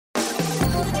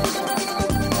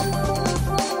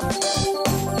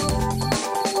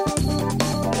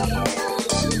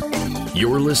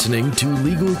You're listening to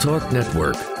Legal Talk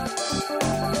Network.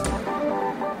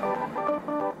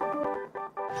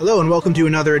 Hello and welcome to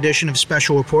another edition of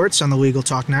Special Reports on the Legal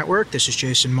Talk Network. This is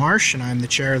Jason Marsh, and I'm the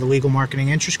chair of the Legal Marketing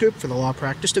Interest Group for the Law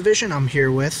Practice Division. I'm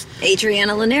here with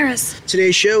Adriana Linares.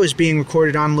 Today's show is being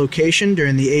recorded on location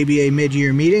during the ABA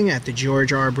mid-year meeting at the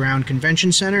George R. Brown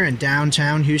Convention Center in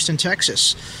downtown Houston,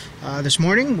 Texas. This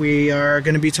morning we are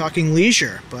going to be talking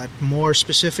leisure, but more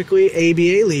specifically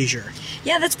ABA leisure.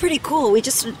 Yeah, that's pretty cool. We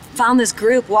just found this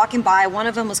group walking by. One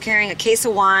of them was carrying a case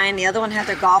of wine. The other one had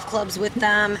their golf clubs with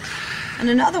them. And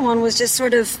another one was just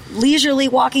sort of leisurely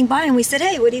walking by, and we said,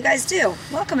 hey, what do you guys do?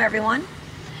 Welcome, everyone.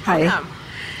 Hi.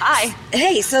 Hi.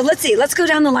 Hey, so let's see. Let's go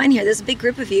down the line here. There's a big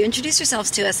group of you. Introduce yourselves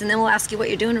to us, and then we'll ask you what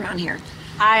you're doing around here.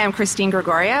 Hi, I'm Christine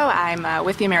Gregorio. I'm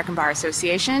with the American Bar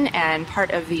Association and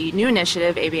part of the new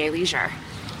initiative, ABA Leisure.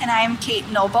 And I'm Kate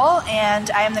Noble, and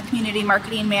I am the Community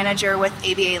Marketing Manager with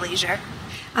ABA Leisure.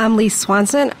 I'm Lee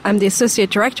Swanson. I'm the Associate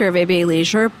Director of ABA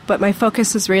Leisure, but my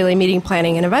focus is really meeting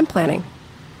planning and event planning.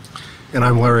 And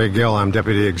I'm Larry Gill. I'm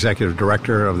Deputy Executive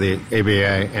Director of the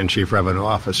ABA and Chief Revenue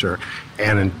Officer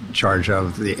and in charge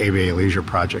of the ABA Leisure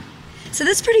Project. So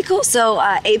that's pretty cool. So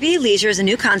ABA Leisure is a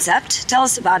new concept. Tell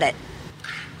us about it.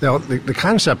 Now, the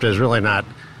concept is really not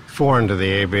foreign to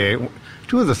the ABA.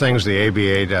 Two of the things the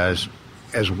ABA does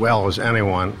as well as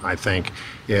anyone, I think,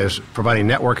 is providing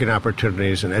networking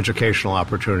opportunities and educational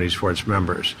opportunities for its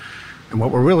members. And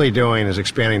what we're really doing is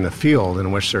expanding the field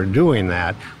in which they're doing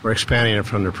that. We're expanding it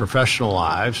from their professional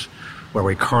lives, where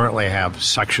we currently have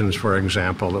sections, for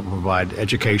example, that provide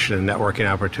education and networking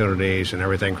opportunities and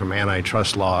everything from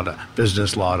antitrust law to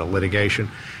business law to litigation,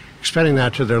 expanding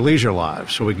that to their leisure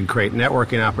lives so we can create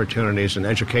networking opportunities and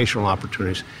educational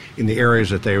opportunities in the areas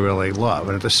that they really love.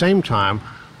 And at the same time,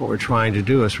 what we're trying to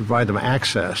do is provide them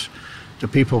access to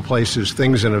people, places,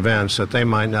 things, and events that they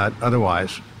might not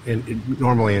otherwise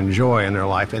normally enjoy in their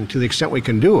life. And to the extent we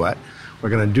can do it, we're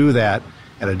going to do that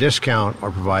at a discount or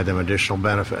provide them additional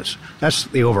benefits. That's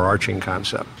the overarching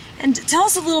concept. And tell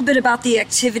us a little bit about the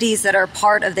activities that are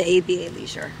part of the ABA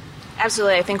Leisure.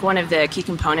 Absolutely. I think one of the key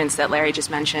components that Larry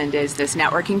just mentioned is this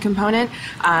networking component.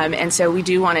 And so we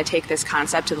do want to take this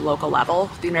concept to the local level.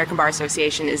 The American Bar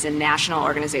Association is a national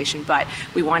organization, but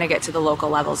we want to get to the local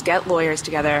levels, get lawyers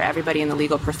together, everybody in the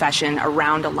legal profession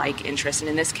around a like interest. And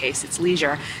in this case, it's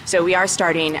leisure. So we are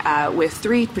starting with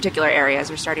three particular areas.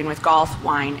 We're starting with golf,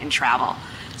 wine, and travel.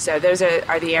 So those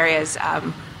are the areas.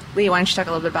 Lee, why don't you talk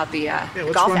a little bit about the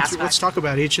golf aspect? Let's talk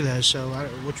about each of those. So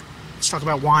let's talk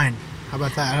about wine. How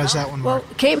about that? How does that one work?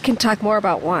 Well, Kate can talk more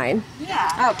about wine.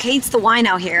 Yeah. Oh, Kate's the wine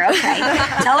out here. Okay.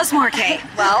 Tell us more, Kate.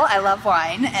 Well, I love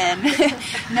wine, and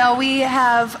no, we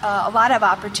have a lot of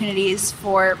opportunities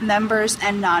for members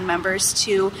and non-members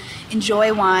to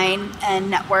enjoy wine and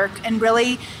network and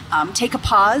really take a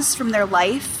pause from their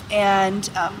life and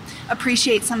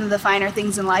appreciate some of the finer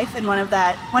things in life. And one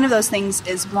of those things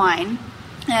is wine.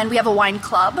 And we have a wine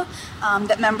club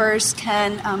that members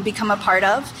can become a part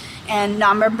of, and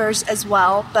non-members as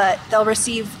well, but they'll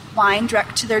receive wine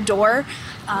direct to their door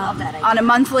on a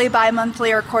monthly,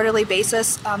 bi-monthly, or quarterly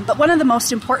basis. But one of the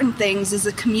most important things is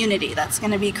a community that's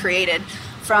going to be created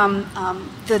from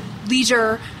the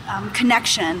leisure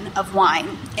connection of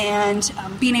wine and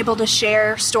being able to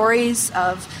share stories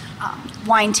of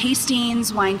wine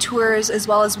tastings, wine tours, as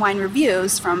well as wine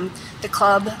reviews from the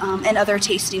club and other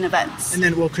tasting events. And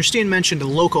then, well, Christine mentioned the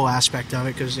local aspect of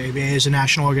it because the ABA is a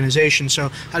national organization. So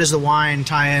how does the wine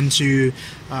tie into,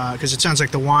 because it sounds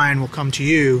like the wine will come to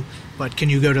you, but can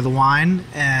you go to the wine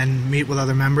and meet with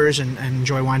other members and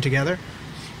enjoy wine together?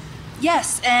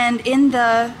 Yes, and in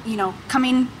the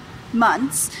coming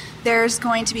months, there's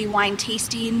going to be wine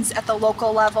tastings at the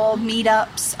local level,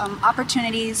 meetups,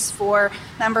 opportunities for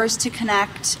members to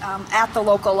connect at the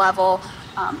local level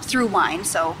through wine,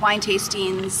 so wine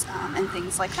tastings and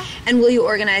things like that. And will you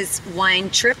organize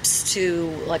wine trips to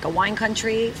like a wine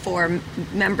country for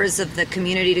members of the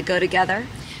community to go together?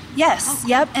 Yes,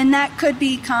 yep, and that could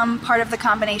become part of the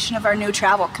combination of our new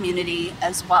travel community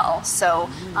as well. So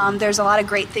there's a lot of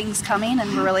great things coming,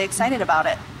 and we're really excited about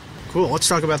it. Cool. Let's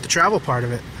talk about the travel part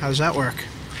of it. How does that work?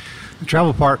 The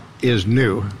travel part is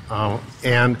new, but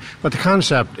the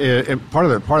concept, part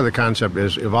of the concept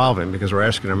is evolving because we're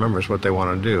asking our members what they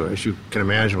want to do. As you can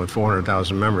imagine, with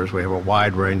 400,000 members, we have a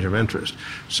wide range of interests.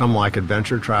 Some like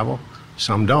adventure travel,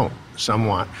 some don't, some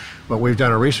want. But we've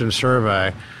done a recent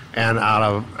survey, and out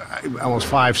of almost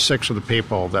 5-6 of the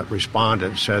people that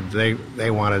responded said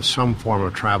they wanted some form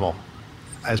of travel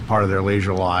as part of their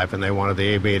leisure life, and they wanted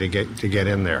the ABA to get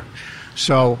in there.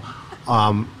 So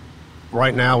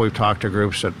right now we've talked to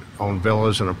groups that own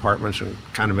villas and apartments and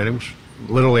condominiums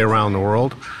literally around the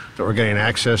world. that we're getting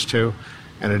access to.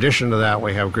 In addition to that,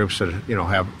 we have groups that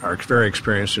are very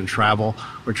experienced in travel.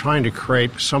 We're trying to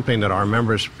create something that our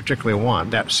members particularly want.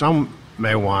 That some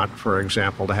may want, for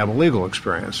example, to have a legal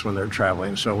experience when they're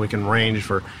traveling. So we can arrange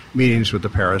for meetings with the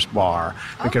Paris Bar.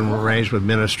 We can arrange with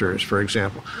ministers, for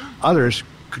example. Others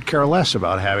could care less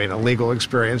about having a legal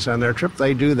experience on their trip.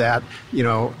 They do that,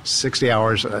 60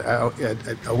 hours a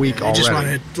week already. They just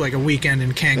wanted like a weekend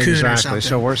in Cancun or something. Exactly.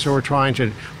 So we're trying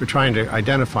to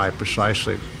identify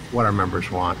precisely what our members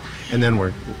want, and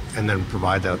then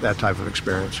provide that type of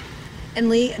experience. And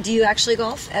Lee, do you actually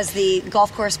golf as the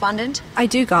golf correspondent? I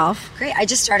do golf. Great. I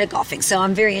just started golfing, so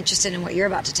I'm very interested in what you're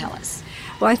about to tell us.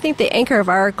 Well, I think the anchor of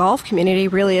our golf community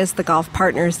really is the golf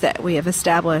partners that we have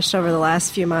established over the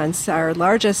last few months. Our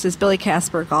largest is Billy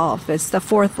Casper Golf. It's the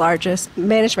fourth largest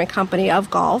management company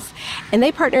of golf, and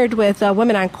they partnered with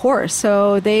Women on Course.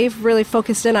 So they've really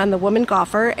focused in on the woman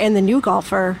golfer and the new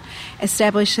golfer,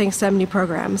 establishing some new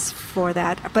programs for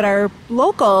that. But our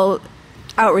local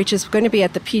outreach is going to be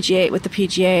at the PGA, with the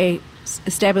PGA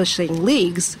establishing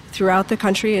leagues throughout the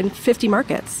country in 50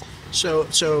 markets. So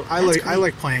I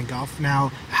like playing golf.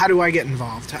 Now, how do I get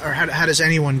involved? Or how does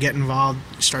anyone get involved,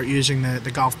 start using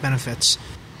the golf benefits?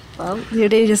 Well, you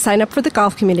need to sign up for the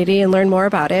golf community and learn more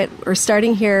about it. We're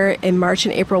starting here in March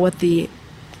and April with the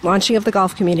launching of the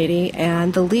golf community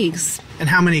and the leagues. And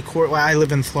how many I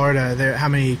live in Florida. How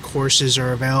many courses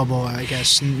are available, I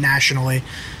guess, nationally?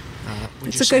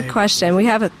 It's a good question. We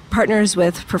have partners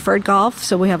with Preferred Golf,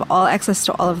 so we have all access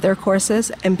to all of their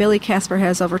courses, and Billy Casper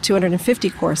has over 250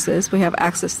 courses. We have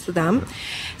access to them.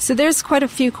 So there's quite a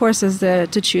few courses to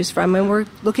choose from, and we're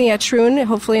looking at Troon,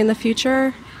 hopefully in the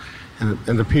future. And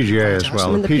the PGA as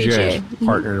well. The PGA has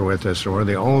partnered with us, and we're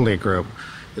the only group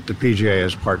that the PGA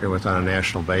has partnered with on a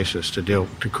national basis to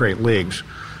create leagues.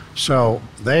 So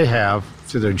they have,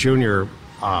 through their junior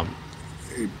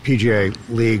PGA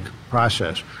league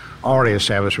process, already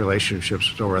established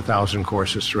relationships with over 1,000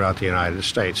 courses throughout the United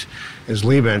States. As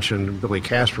Lee mentioned, Billy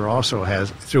Casper also has,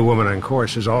 through Women on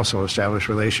Course, has also established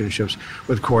relationships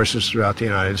with courses throughout the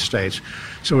United States.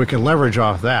 So we can leverage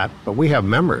off that, but we have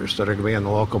members that are going to be on the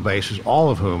local basis,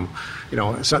 all of whom, a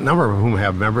number of whom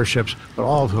have memberships, but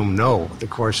all of whom know the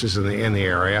courses in the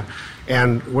area.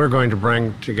 And we're going to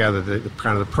bring together the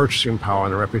purchasing power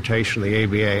and the reputation of the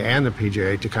ABA and the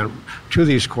PGA to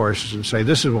these courses and say,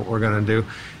 this is what we're going to do,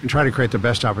 and try to create the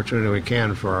best opportunity we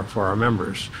can for our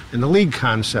members. And the league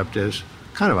concept is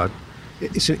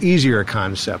it's an easier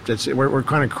concept. We're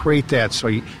trying to create that so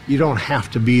you don't have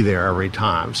to be there every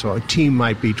time. So a team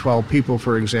might be 12 people,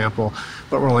 for example,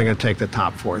 but we're only going to take the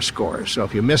top 4 scores. So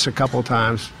if you miss a couple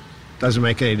times, doesn't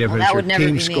make any difference. Well, that would never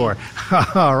team be score. Me.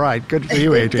 All right, good for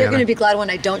you, Adriana. They're going to be glad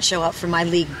when I don't show up for my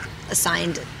league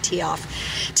assigned tee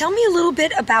off. Tell me a little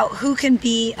bit about who can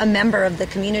be a member of the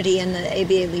community in the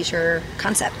ABA Leisure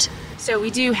concept. So we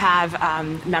do have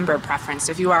member preference.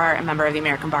 So if you are a member of the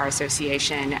American Bar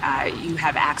Association, you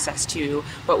have access to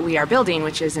what we are building,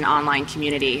 which is an online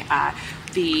community.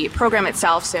 The program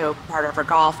itself, so part of our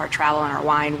golf, our travel, and our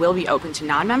wine, will be open to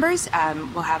non-members.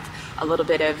 We'll have a little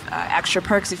bit of extra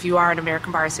perks if you are an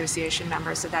American Bar Association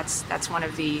member, so that's one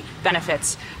of the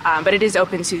benefits. But it is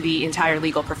open to the entire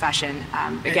legal profession,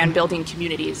 again, building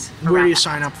communities. Where do you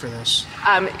sign up for this?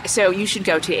 So you should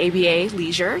go to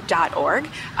abaleisure.org.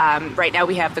 Right now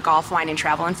we have the golf, wine, and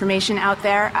travel information out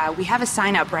there. We have a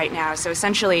sign-up right now, so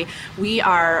essentially we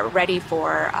are ready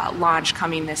for launch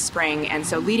coming this spring, and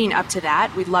so leading up to that,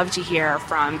 we'd love to hear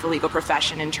from the legal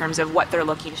profession in terms of what they're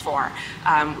looking for.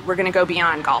 We're going to go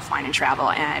beyond golf, wine, and travel,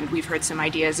 and we've heard some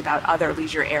ideas about other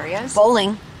leisure areas.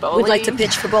 Bowling. We'd like to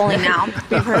pitch for bowling now.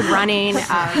 We've heard running. And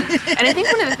I think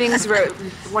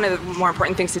one of the more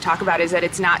important things to talk about is that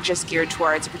it's not just geared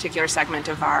towards a particular segment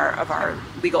of our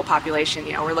legal population.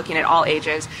 We're looking at all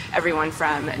ages, everyone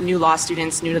from new law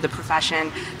students, new to the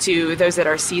profession, to those that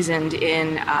are seasoned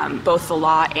in both the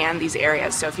law and these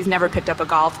areas. So if you've never picked up a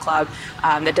golf club,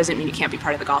 that doesn't mean you can't be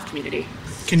part of the golf community.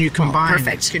 Can you combine?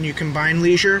 Perfect. Can you combine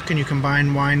leisure? Can you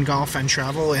combine wine, golf, and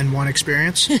travel in one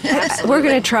experience? We're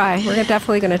going to try. We're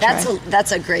definitely going to try.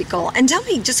 That's a great goal. And tell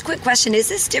me, just a quick question: is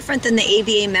this different than the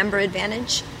ABA Member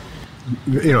Advantage?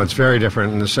 It's very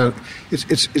different in the sense.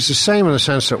 It's the same in the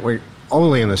sense that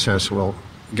we'll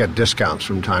get discounts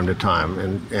from time to time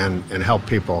and help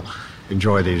people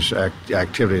enjoy these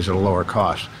activities at a lower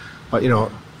cost. But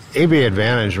ABA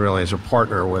Advantage really is a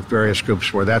partner with various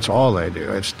groups where that's all they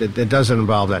do. It doesn't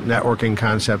involve that networking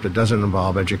concept. It doesn't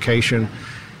involve education.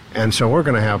 And so we're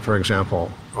going to have, for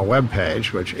example, a web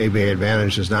page, which ABA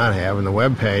Advantage does not have. And the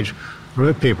web page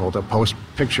permit people to post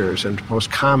pictures and to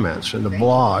post comments and to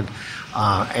blog,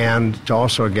 and to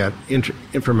also get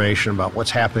information about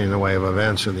what's happening in the way of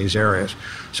events in these areas.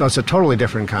 So it's a totally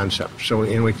different concept. So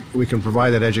we can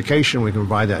provide that education, we can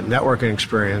provide that networking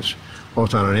experience,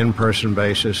 both on an in-person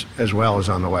basis as well as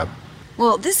on the web.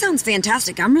 Well, this sounds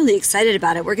fantastic. I'm really excited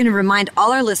about it. We're going to remind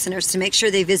all our listeners to make sure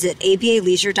they visit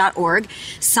abaleisure.org,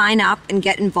 sign up, and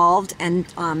get involved. And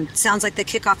sounds like the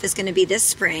kickoff is going to be this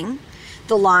spring,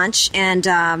 the launch, and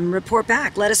report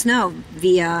back. Let us know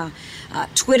via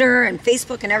Twitter and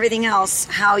Facebook and everything else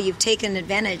how you've taken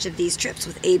advantage of these trips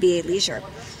with ABA Leisure.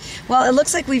 Well, it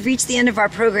looks like we've reached the end of our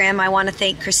program. I want to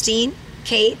thank Christine,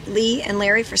 Kate, Lee, and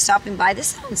Larry for stopping by. This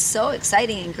sounds so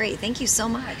exciting and great. Thank you so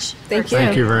much. Thank you.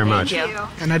 Thank you very much. Thank you.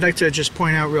 And I'd like to just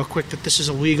point out real quick that this is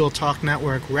a Legal Talk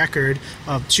Network record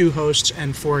of 2 hosts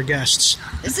and 4 guests.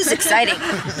 This is exciting.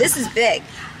 This is big.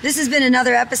 This has been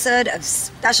another episode of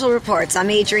Special Reports.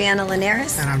 I'm Adriana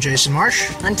Linares. And I'm Jason Marsh.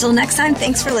 Until next time,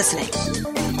 thanks for listening.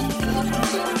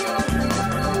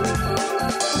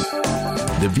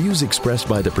 The views expressed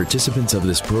by the participants of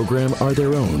this program are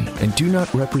their own and do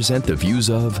not represent the views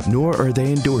of, nor are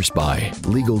they endorsed by,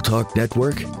 Legal Talk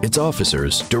Network, its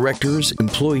officers, directors,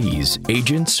 employees,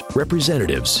 agents,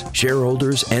 representatives,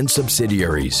 shareholders, and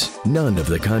subsidiaries. None of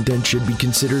the content should be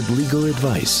considered legal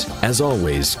advice. As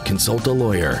always, consult a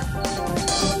lawyer.